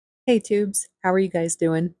Hey Tubes, how are you guys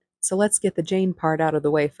doing? So let's get the Jane part out of the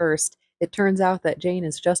way first. It turns out that Jane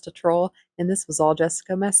is just a troll, and this was all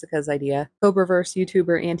Jessica Messica's idea. Cobraverse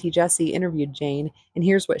YouTuber Auntie Jessie interviewed Jane, and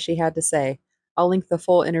here's what she had to say. I'll link the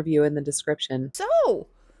full interview in the description. So, who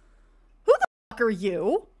the fuck are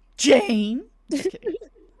you? Jane? Just kidding.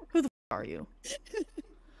 Who the fuck are you?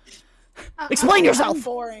 Explain yourself! I'm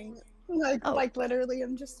boring. Like literally,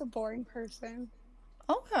 I'm just a boring person.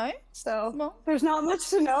 Okay. So, well, there's not much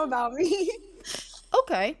to know about me.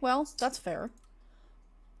 Okay, well, that's fair.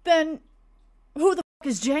 Then, who the fuck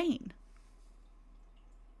is Jane?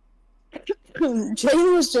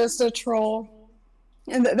 Jane was just a troll.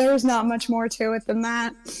 And there was not much more to it than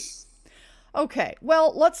that. Okay,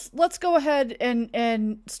 well, let's go ahead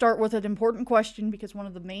and start with an important question, because one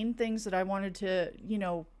of the main things that I wanted to,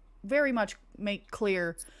 very much make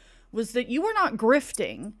clear was that you were not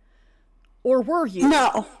grifting, or were you?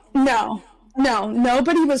 No,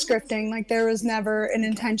 nobody was grifting. Like, there was never an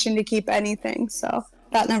intention to keep anything, so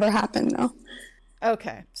that never happened, no.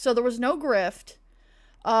 Okay, so there was no grift.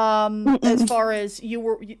 As far as you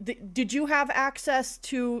were, did you have access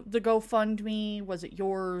to the GoFundMe? Was it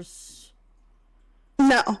yours?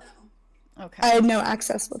 No. Okay. I had no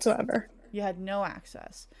access whatsoever. You had no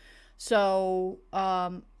access. So,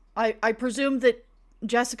 I presume that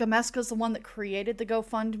Jessica Messica's the one that created the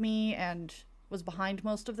GoFundMe and was behind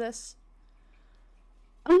most of this?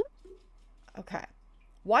 Okay.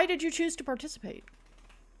 Why did you choose to participate?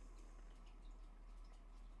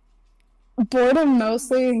 Boredom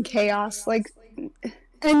mostly, and chaos,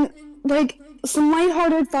 and some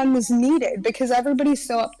lighthearted fun was needed because everybody's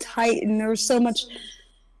so uptight and there was so much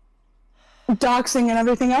doxing and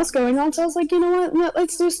everything else going on. So I was like, you know what,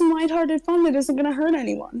 let's do some lighthearted fun that isn't going to hurt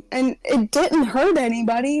anyone. And it didn't hurt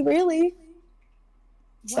anybody, really.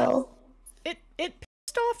 Well, so it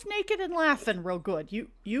pissed off Naked and Laughing real good. You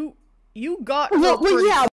got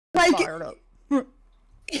yeah, fired up.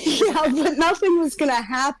 Yeah, but nothing was gonna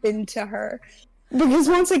happen to her because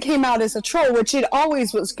once it came out as a troll, which it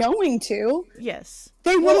always was going to, yes,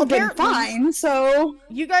 they would have been fine. So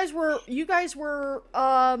you guys were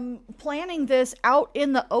planning this out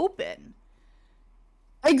in the open.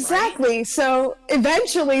 Exactly. Right? So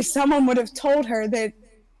eventually, someone would have told her that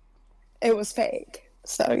it was fake.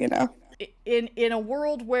 So in a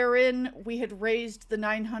world wherein we had raised the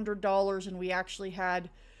 $900 and we actually had,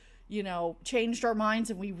 changed our minds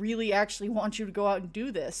and we really actually want you to go out and do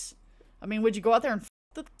this. I mean, would you go out there and f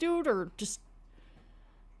the dude, or just...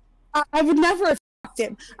 I would never have f***ed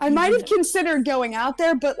him. I might have considered going out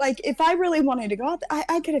there, but, if I really wanted to go out there,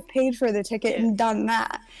 I could have paid for the ticket and done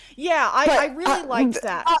that. Yeah, I really liked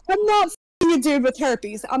that. I'm not f***ing a dude with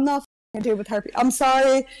herpes. I'm not f***ing a dude with herpes. I'm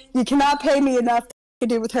sorry. You cannot pay me enough to f*** a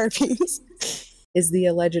dude with herpes. Is the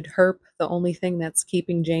alleged herp the only thing that's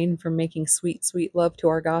keeping Jane from making sweet, sweet love to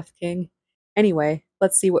our goth king? Anyway,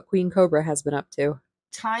 let's see what Queen Cobra has been up to.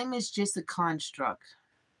 Time is just a construct.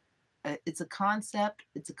 It's a concept.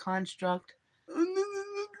 It's a construct.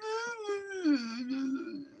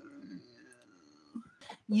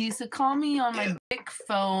 You used to call me on my big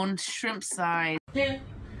phone, shrimp size. I'm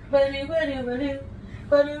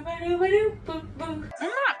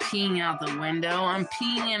not peeing out the window. I'm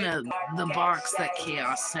peeing in the box that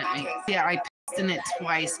Chaos sent me. Yeah, I pissed in it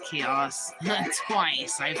twice, Chaos.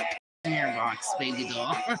 Twice. I pissed in your box, baby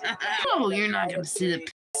doll. Oh, you're not going to see the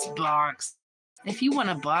piss box. If you want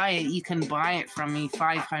to buy it, you can buy it from me,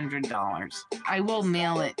 $500. I will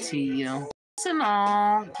mail it to you. Listen,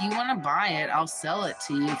 all. If you want to buy it, I'll sell it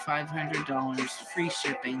to you, $500. Free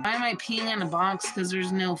shipping. Why am I peeing in a box? Because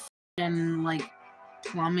there's no f***ing,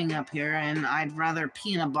 plumbing up here, and I'd rather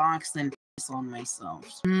pee in a box than piss on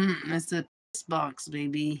myself. It's a piss box,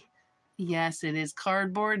 baby. Yes, it is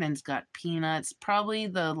cardboard, and it's got peanuts. Probably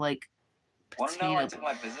the, Want to know I took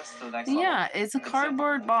my business to the next level? Yeah, level? it's a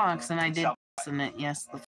cardboard box, and I did piss in it. Yes,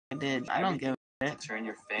 I did. I don't give a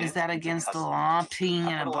shit. Is that against the law,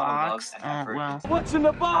 peeing in a box? Oh, well. What's in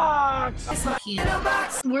the box?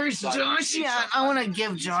 Where's Joshy at? I want to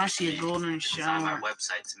give Joshy a golden shower. On my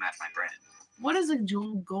website to match my brand. What is a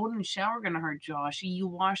golden shower gonna hurt, Joshy? You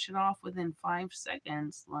wash it off within 5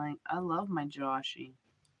 seconds. I love my Joshy.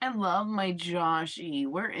 I love my Joshy.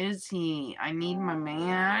 Where is he? I need my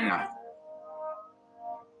man.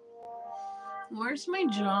 Where's my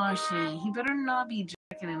Joshy? He better not be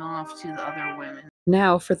jacking it off to the other women.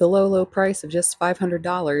 Now, for the low, low price of just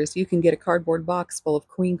 $500, you can get a cardboard box full of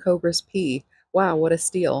Queen Cobra's pee. Wow, what a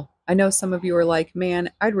steal. I know some of you are like, man,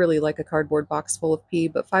 I'd really like a cardboard box full of pee,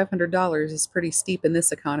 but $500 is pretty steep in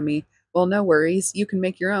this economy. Well, no worries, you can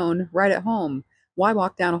make your own right at home. Why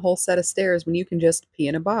walk down a whole set of stairs when you can just pee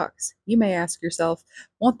in a box? You may ask yourself,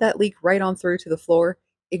 won't that leak right on through to the floor?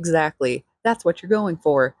 Exactly. That's what you're going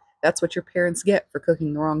for. That's what your parents get for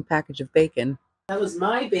cooking the wrong package of bacon. That was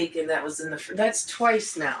my bacon that was in the that's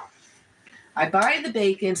twice now. I buy the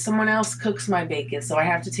bacon, someone else cooks my bacon, so I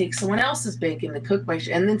have to take someone else's bacon to cook my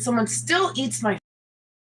and then someone still eats my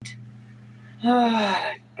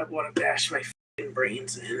I want to bash my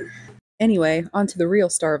brains in. Anyway, on to the real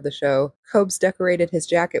star of the show. Cobes decorated his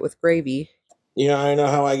jacket with gravy. Yeah, I know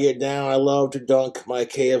how I get down. I love to dunk my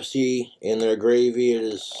KFC in their gravy. It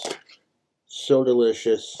is so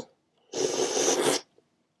delicious.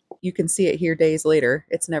 You can see it here days later.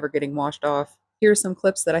 It's never getting washed off. Here are some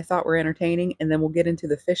clips that I thought were entertaining, and then we'll get into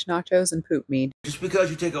the fish nachos and poop mead. Just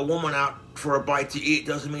because you take a woman out for a bite to eat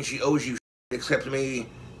doesn't mean she owes you shit, except maybe,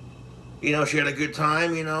 you know, she had a good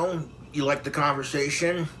time, you know? You like the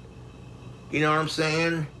conversation. You know what I'm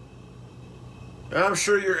saying? I'm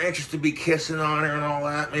sure you're anxious to be kissing on her and all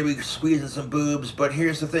that, maybe squeezing some boobs, but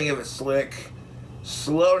here's the thing of it, Slick.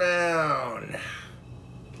 Slow down.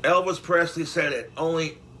 Elvis Presley said it.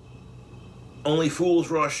 Only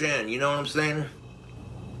fools rush in, you know what I'm saying?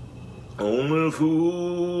 Only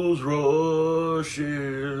fools rush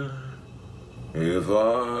in. If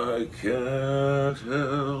I can't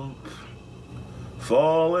help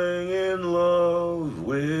falling in love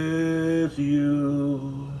with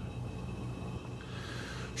you,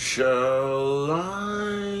 shall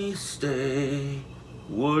I stay?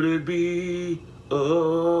 Would it be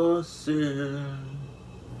a sin?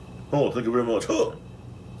 Oh, thank you very much. Oh.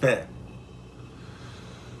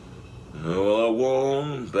 Well, I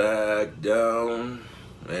won't back down.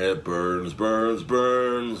 It burns, burns,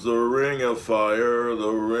 burns. The ring of fire,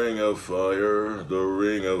 the ring of fire, the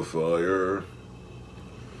ring of fire.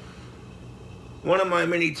 One of my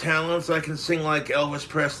many talents, I can sing like Elvis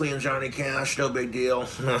Presley and Johnny Cash, no big deal.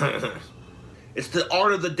 It's the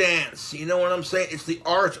art of the dance, you know what I'm saying? It's the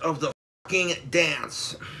art of the fucking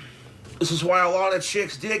dance. This is why a lot of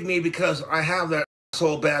chicks dig me, because I have that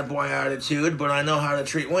asshole bad boy attitude, but I know how to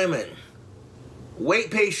treat women. Wait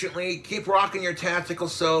patiently, keep rocking your tactical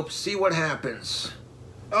soap, see what happens.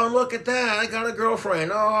 Oh, look at that, I got a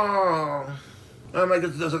girlfriend, oh. I'm like,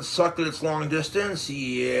 does it suck that it's long distance?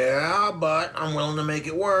 Yeah, but I'm willing to make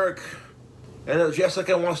it work. And if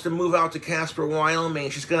Jessica wants to move out to Casper, Wyoming,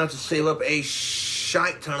 she's gonna have to save up a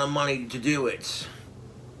shite ton of money to do it.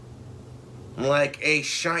 Like a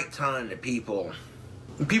shite ton of people.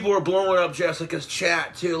 And people are blowing up Jessica's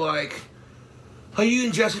chat too, like, are you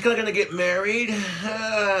and Jessica gonna get married?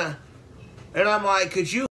 And I'm like,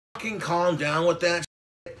 could you fucking calm down with that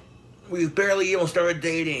shit? We've barely even started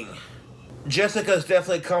dating. Jessica's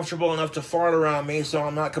definitely comfortable enough to fart around me, so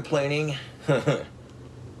I'm not complaining.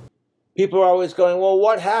 People are always going, well,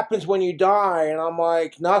 what happens when you die? And I'm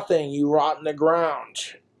like, nothing, you rot in the ground.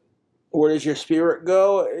 Where does your spirit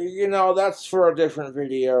go? You know, that's for a different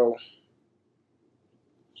video.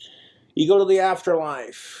 You go to the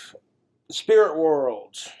afterlife. Spirit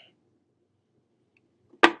world.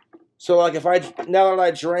 So like now that I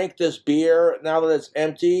drank this beer, now that it's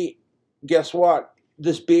empty, guess what?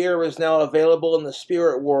 This beer is now available in the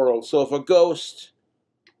spirit world. So if a ghost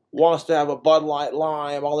wants to have a Bud Light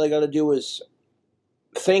Lime, all they got to do is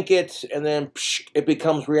think it, and then psh, it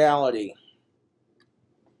becomes reality.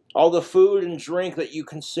 All the food and drink that you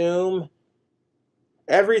consume,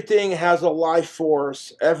 everything has a life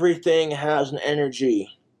force. Everything has an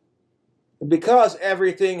energy. Because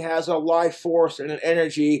everything has a life force and an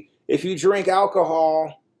energy, if you drink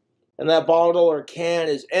alcohol and that bottle or can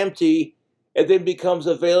is empty, it then becomes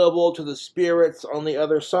available to the spirits on the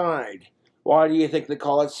other side. Why do you think they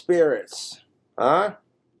call it spirits? Huh?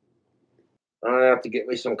 I'm gonna have to get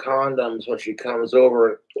me some condoms when she comes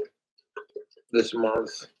over this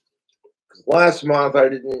month. Last month I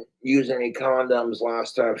didn't use any condoms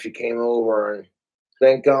last time she came over, and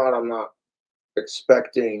thank God I'm not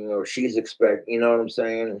expecting, or she's expecting, you know what I'm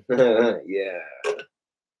saying? Yeah.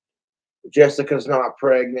 Jessica's not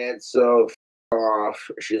pregnant, so f off.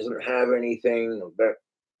 She doesn't have anything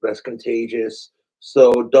that's contagious,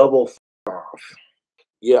 so double f off.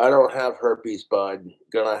 Yeah, I don't have herpes, bud.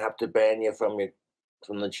 Gonna have to ban you from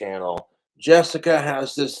the channel. Jessica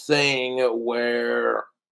has this thing where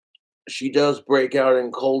she does break out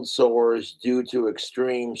in cold sores due to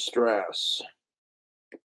extreme stress.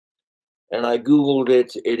 And I Googled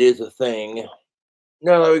it. It is a thing.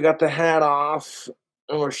 Now that we got the hat off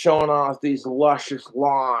and we're showing off these luscious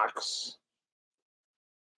locks,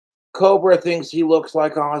 Cobra thinks he looks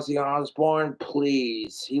like Ozzy Osbourne.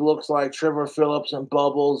 Please. He looks like Trevor Phillips and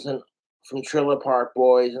Bubbles and from Trailer Park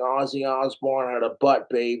Boys. And Ozzy Osbourne had a butt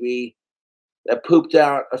baby. that pooped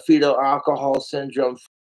out a fetal alcohol syndrome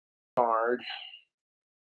card.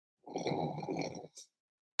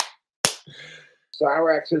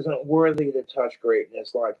 Cyrax isn't worthy to touch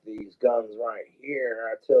greatness like these guns right here.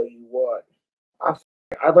 I tell you what.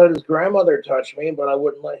 I'd let his grandmother touch me, but I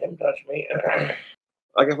wouldn't let him touch me.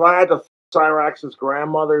 Like, if I had to Cyrax's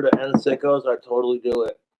grandmother to end sickos, I'd totally do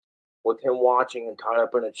it. With him watching and tied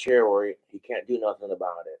up in a chair where he can't do nothing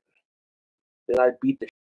about it. Then I'd beat the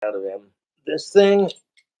shit out of him. This thing,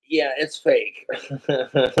 yeah, it's fake.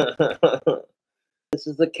 This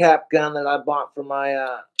is the cap gun that I bought for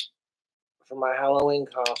my Halloween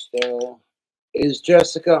costume. Is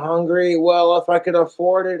Jessica hungry? Well, if I could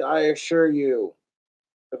afford it, I assure you.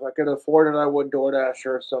 If I could afford it, I would DoorDash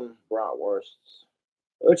her some bratwursts.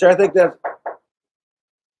 Which I think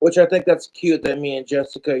that's cute that me and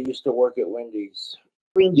Jessica used to work at Wendy's.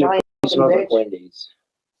 Green giant bitch. Wendy's.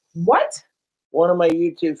 What? One of my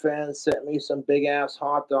YouTube fans sent me some big ass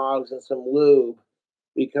hot dogs and some lube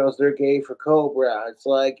because they're gay for Cobra. It's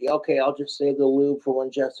like, okay, I'll just save the lube for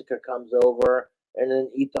when Jessica comes over and then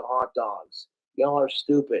eat the hot dogs. Y'all are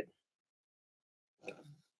stupid.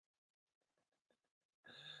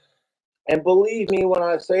 And believe me when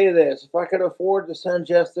I say this, if I could afford to send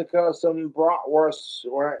Jessica some bratwursts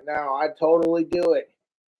right now, I'd totally do it.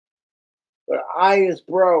 But I is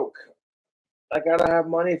broke. I gotta have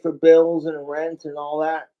money for bills and rent and all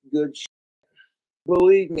that good shit.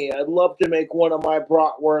 Believe me, I'd love to make one of my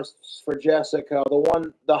bratwursts for Jessica.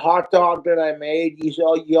 The hot dog that I made,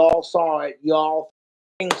 y'all saw it. Y'all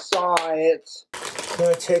saw it. I'm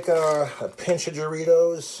gonna take a pinch of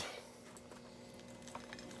Doritos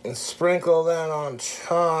and sprinkle that on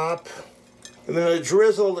top. And then I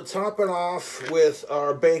drizzle to top it off with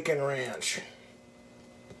our bacon ranch.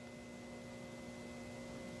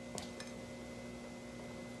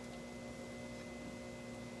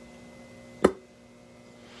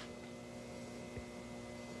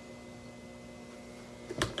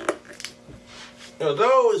 Now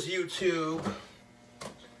those, YouTube,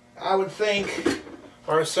 I would think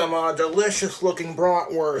are some delicious looking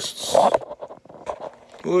bratwursts.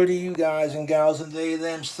 What do you guys and gals and they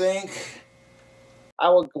thems think?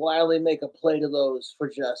 I would gladly make a plate of those for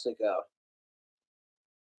Jessica.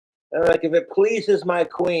 And like, if it pleases my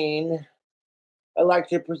queen, I'd like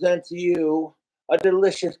to present to you a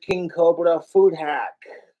delicious King Cobra food hack.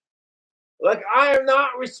 Like, I am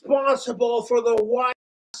not responsible for the white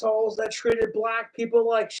assholes that treated black people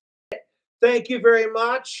like shit. Thank you very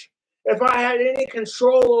much. If I had any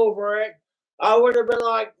control over it, I would have been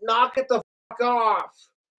like, knock it the fuck off.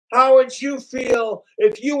 How would you feel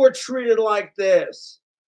if you were treated like this?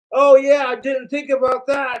 Oh yeah, I didn't think about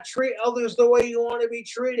that. Treat others the way you want to be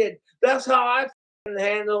treated. That's how I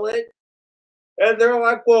handle it. And they're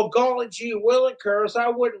like, well, golly gee willikers, I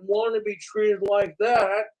wouldn't want to be treated like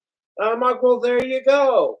that. And I'm like, well, there you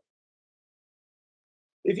go.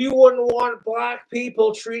 If you wouldn't want black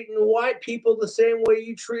people treating white people the same way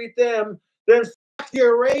you treat them, then fuck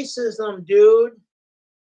your racism, dude.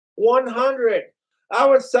 100. I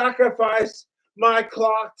would sacrifice my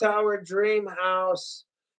clock tower dream house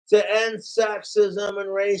to end sexism and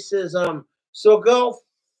racism. So go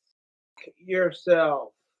fuck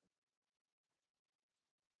yourself.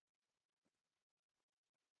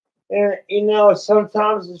 And, you know,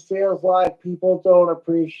 sometimes it feels like people don't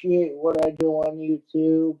appreciate what I do on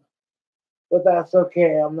YouTube. But that's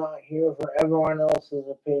okay. I'm not here for everyone else's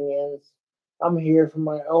opinions. I'm here for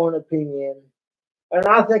my own opinion. And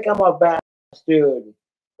I think I'm a badass dude.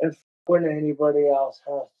 And what anybody else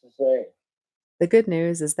has to say. The good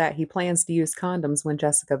news is that he plans to use condoms when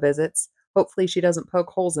Jessica visits. Hopefully she doesn't poke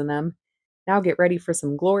holes in them. Now get ready for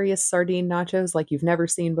some glorious sardine nachos like you've never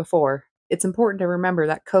seen before. It's important to remember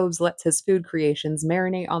that Cobes lets his food creations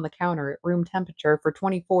marinate on the counter at room temperature for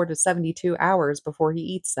 24 to 72 hours before he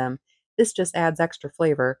eats them. This just adds extra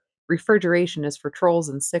flavor. Refrigeration is for trolls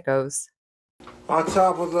and sickos. On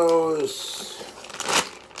top of those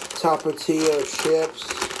Tapatio chips,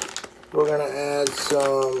 we're going to add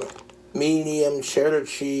some medium cheddar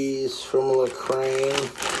cheese from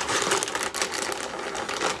LaCrane.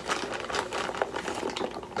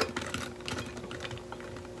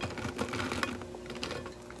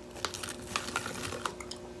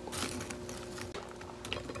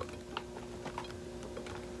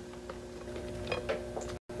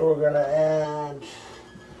 We're going to add,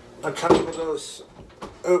 on top of those,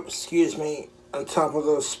 on top of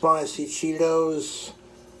those spicy Cheetos,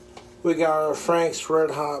 we got our Frank's Red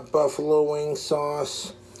Hot Buffalo Wing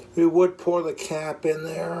Sauce. We would pour the cap in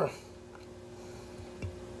there.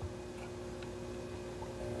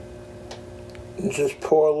 And just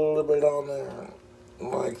pour a little bit on there,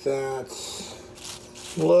 like that.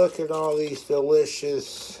 Look at all these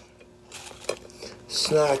delicious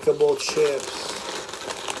snackable chips.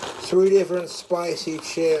 3 different spicy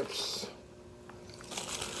chips.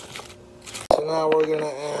 So now we're gonna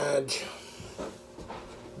add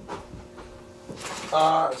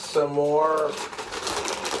some more of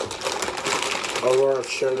our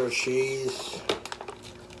cheddar cheese.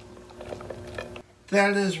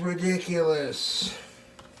 That is ridiculous.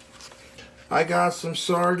 I got some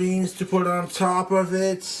sardines to put on top of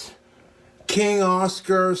it. King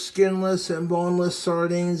Oscar skinless and boneless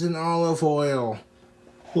sardines in olive oil.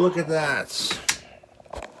 Look at that.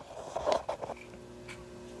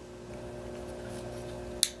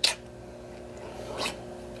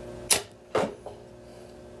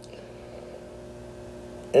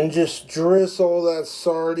 And just drizzle that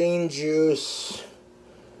sardine juice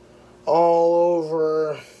all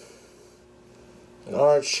over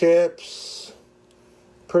our chips.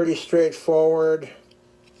 Pretty straightforward.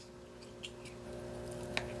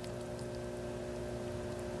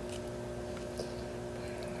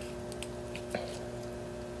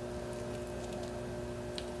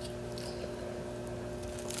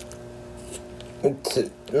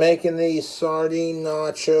 Making these sardine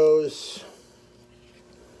nachos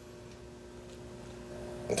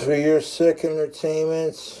for your sick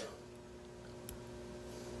entertainment.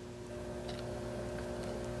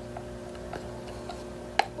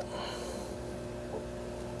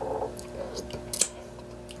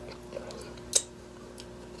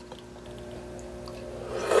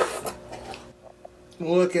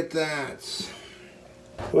 Look at that.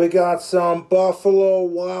 We got some Buffalo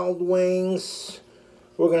Wild Wings.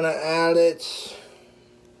 We're gonna add it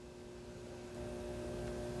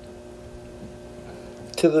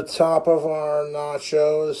to the top of our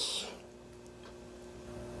nachos.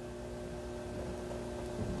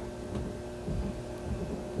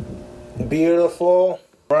 Beautiful.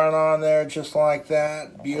 Right on there just like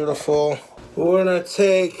that. Beautiful. We're gonna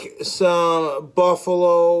take some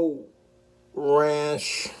Buffalo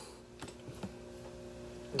Ranch.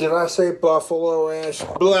 Did I say Buffalo Ranch?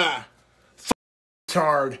 Blah.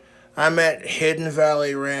 Hard. I'm at Hidden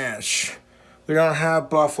Valley Ranch. We don't have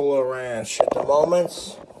Buffalo Ranch at the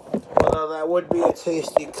moment. Although that would be a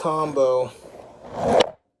tasty combo.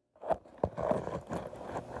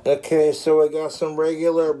 Okay, so we got some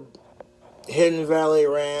regular Hidden Valley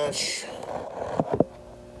Ranch.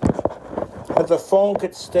 If the phone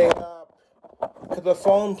could stay up. Could the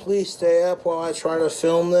phone please stay up while I try to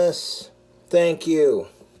film this? Thank you.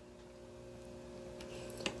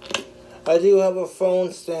 I do have a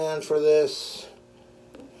phone stand for this.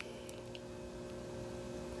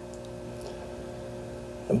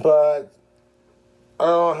 But I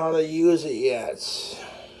don't know how to use it yet.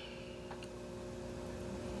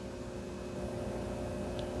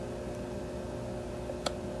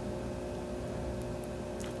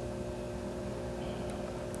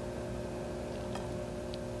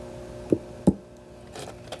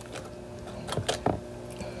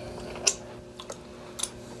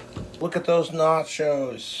 Look at those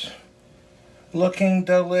nachos. Looking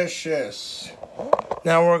delicious.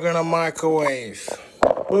 Now we're gonna microwave.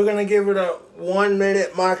 We're gonna give it a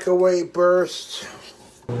 1-minute microwave burst.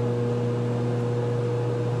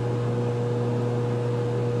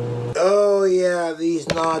 Oh yeah, these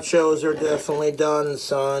nachos are definitely done,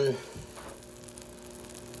 son.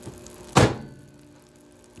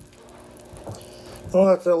 I'll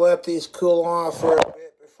have to let these cool off for a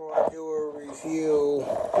bit before I do a review.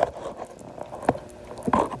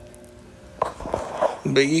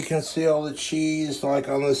 But you can see all the cheese like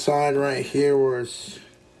on the side right here where it's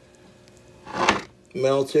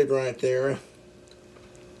melted right there.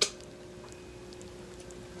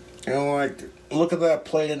 And like, look at that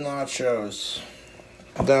plate of nachos.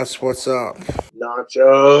 That's what's up.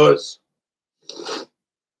 Nachos.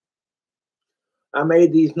 I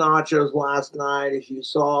made these nachos last night. If you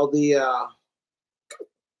saw the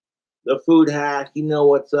food hack, you know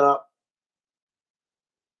what's up.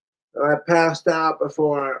 I passed out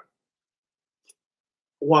while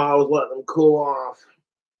I was letting them cool off.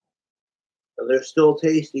 They're still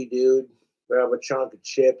tasty, dude. Grab a chunk of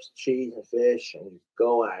chips, cheese, and fish, and just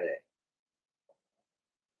go at it.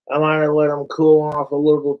 I might have let them cool off a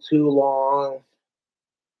little too long,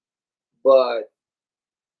 but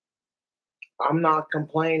I'm not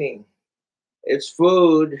complaining. It's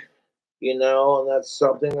food, you know, and that's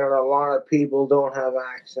something that a lot of people don't have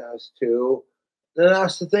access to. And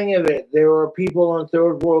that's the thing of it. There are people in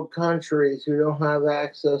third world countries who don't have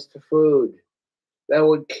access to food that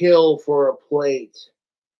would kill for a plate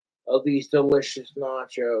of these delicious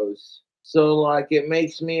nachos. So, like, it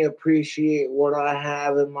makes me appreciate what I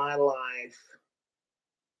have in my life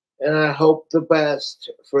And I hope the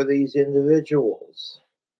best for these individuals.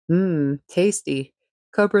 Mmm, tasty.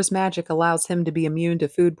 Cobra's magic allows him to be immune to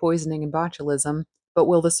food poisoning and botulism, but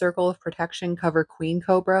will the circle of protection cover Queen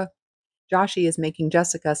Cobra? Joshy is making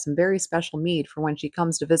Jessica some very special mead for when she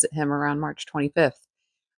comes to visit him around March 25th.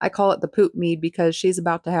 I call it the poop mead because she's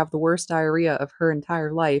about to have the worst diarrhea of her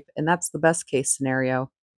entire life, and that's the best case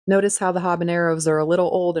scenario. Notice how the habaneros are a little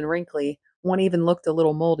old and wrinkly. One even looked a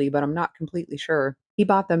little moldy, but I'm not completely sure. He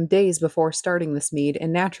bought them days before starting this mead,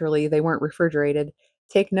 and naturally they weren't refrigerated.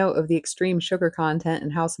 Take note of the extreme sugar content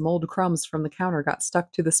and how some old crumbs from the counter got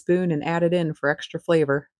stuck to the spoon and added in for extra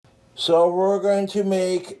flavor. So we're going to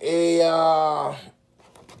make a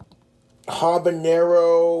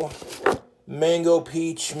habanero mango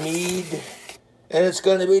peach mead, and it's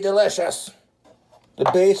going to be delicious. The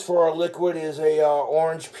base for our liquid is a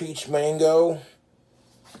orange peach mango.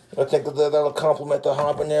 I think that'll complement the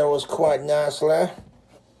habaneros quite nicely.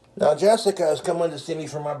 Now Jessica is coming to see me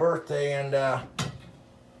for my birthday, and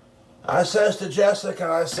I says to Jessica,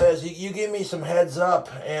 I says, you give me some heads up,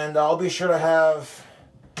 and I'll be sure to have,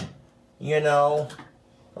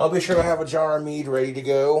 I'll be sure to have a jar of mead ready to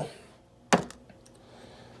go.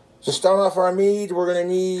 To start off our mead, we're going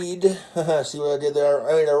to need, see what I did there?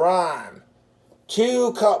 I made a rhyme.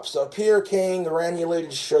 2 cups of pure cane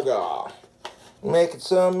granulated sugar. Making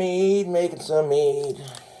some mead, making some mead.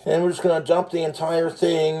 And we're just going to dump the entire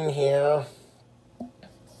thing in here.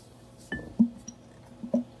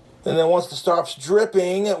 And then once it stops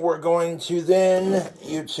dripping, we're going to then,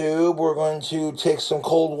 YouTube, we're going to take some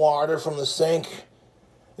cold water from the sink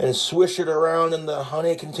and swish it around in the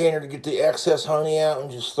honey container to get the excess honey out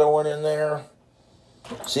and just throw it in there.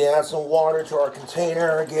 See, add some water to our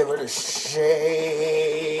container, give it a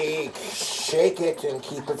shake. Shake it and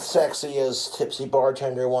keep it sexy, as Tipsy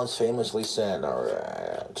Bartender once famously said.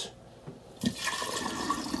 Alright.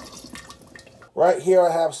 Right here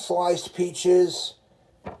I have sliced peaches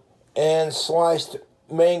and sliced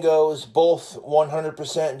mangoes, both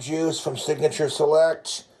 100% juice from Signature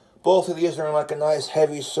Select. Both of these are in like a nice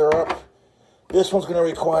heavy syrup. This one's going to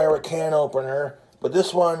require a can opener, but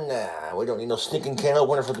this one, nah, we don't need no stinking can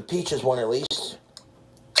opener for the peaches one at least.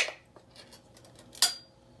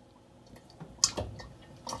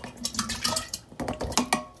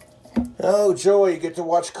 Oh, Joey, you get to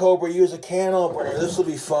watch Cobra use a can opener. This will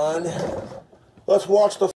be fun. Let's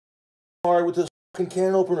watch the hard with his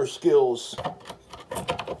can opener skills.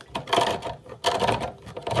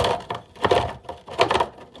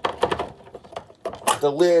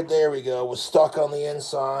 The lid, there we go, was stuck on the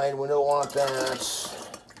inside. We don't want that.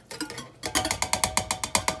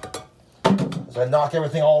 As I knock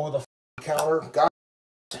everything all over the counter. God,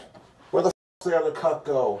 where the did the other cup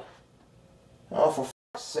go? Oh, for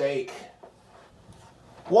fuck's sake.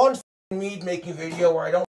 One mead making video where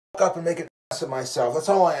I don't fuck up and make an ass of myself. That's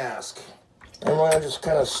all I ask. And we're gonna just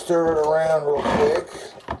kind of stir it around real quick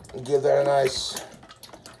and give that a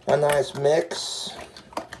nice mix.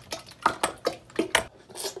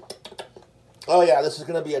 Oh yeah, this is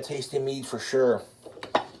gonna be a tasty mead for sure.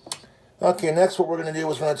 Okay, next what we're gonna do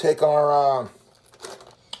is we're gonna take our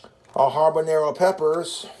habanero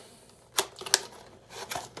peppers.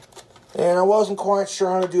 And I wasn't quite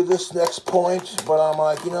sure how to do this next point, but I'm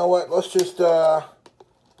like, you know what? Let's just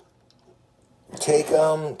take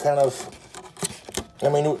them kind of. I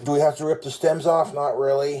mean, do we have to rip the stems off? Not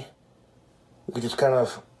really. We could just kind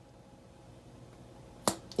of,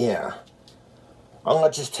 yeah. I'm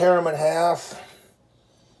going to just tear them in half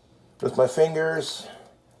with my fingers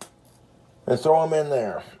and throw them in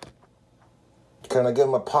there. Kind of give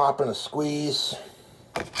them a pop and a squeeze.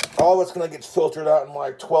 All of it's going to get filtered out in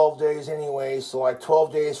like 12 days anyway, so like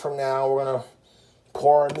 12 days from now, we're going to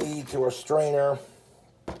pour our mead through a strainer.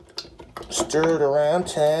 Stir it around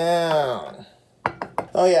town.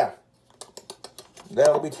 Oh yeah,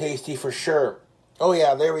 that'll be tasty for sure. Oh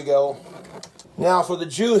yeah, there we go. Now for the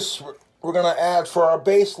juice, we're going to add, for our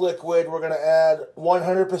base liquid, we're going to add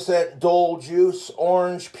 100% Dole juice,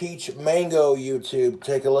 orange, peach, mango, YouTube.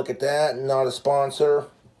 Take a look at that, not a sponsor.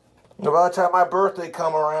 Now by the time my birthday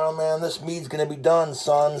come around, man, this mead's going to be done,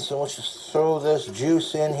 son. So let's just throw this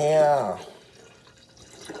juice in here.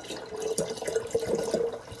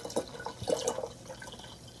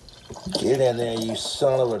 Get in there, you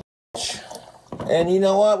son of a bitch. And you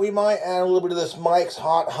know what? We might add a little bit of this Mike's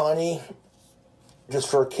Hot Honey, just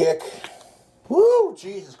for a kick. Woo!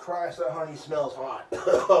 Jesus Christ, that honey smells hot.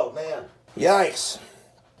 Oh, man. Yikes.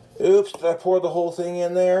 Oops, did I pour the whole thing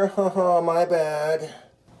in there? Oh, my bad.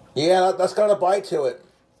 Yeah, that's got a bite to it.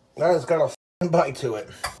 That has got a f***ing bite to it.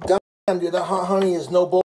 Goddamn, dude, that hot honey is no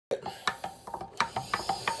bullshit.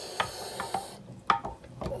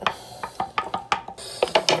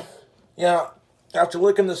 Yeah, after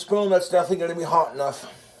licking the spoon, that's definitely going to be hot enough.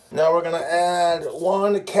 Now we're going to add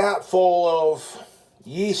 1 capful of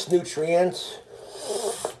yeast nutrient.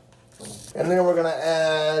 And then we're going to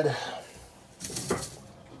add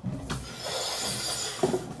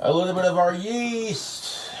a little bit of our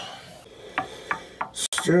yeast.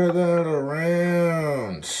 Stir that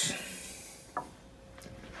around.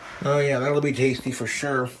 Oh yeah, that'll be tasty for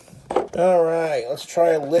sure. Alright, let's try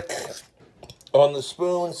a lick on the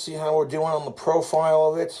spoon, see how we're doing on the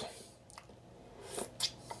profile of it.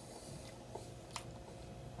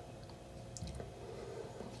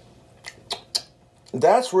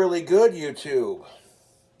 That's really good, YouTube.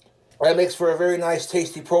 That makes for a very nice,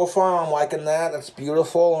 tasty profile. I'm liking that. That's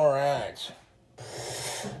beautiful. All right.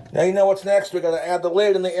 Now you know what's next. We're going to add the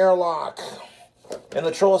lid and the airlock. And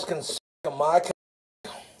the trolls can suck my...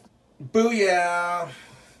 Booyah!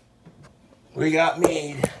 We got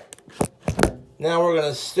mead. Now we're going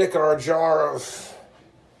to stick our jar of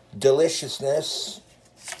deliciousness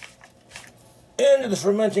into the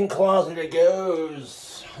fermenting closet. It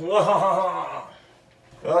goes. By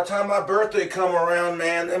the time my birthday come around,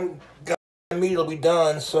 man, them meat will be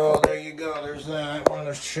done. So there you go. There's that. I want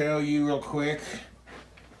to show you real quick.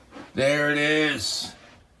 There it is.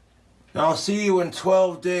 I'll see you in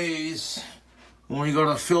 12 days when we go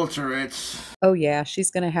to filter it. Oh yeah, she's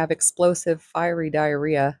going to have explosive, fiery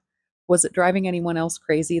diarrhea. Was it driving anyone else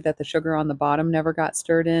crazy that the sugar on the bottom never got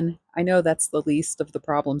stirred in? I know that's the least of the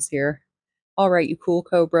problems here. All right, you cool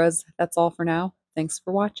cobras. That's all for now. Thanks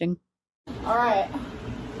for watching. All right.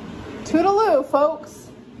 Toodaloo, folks.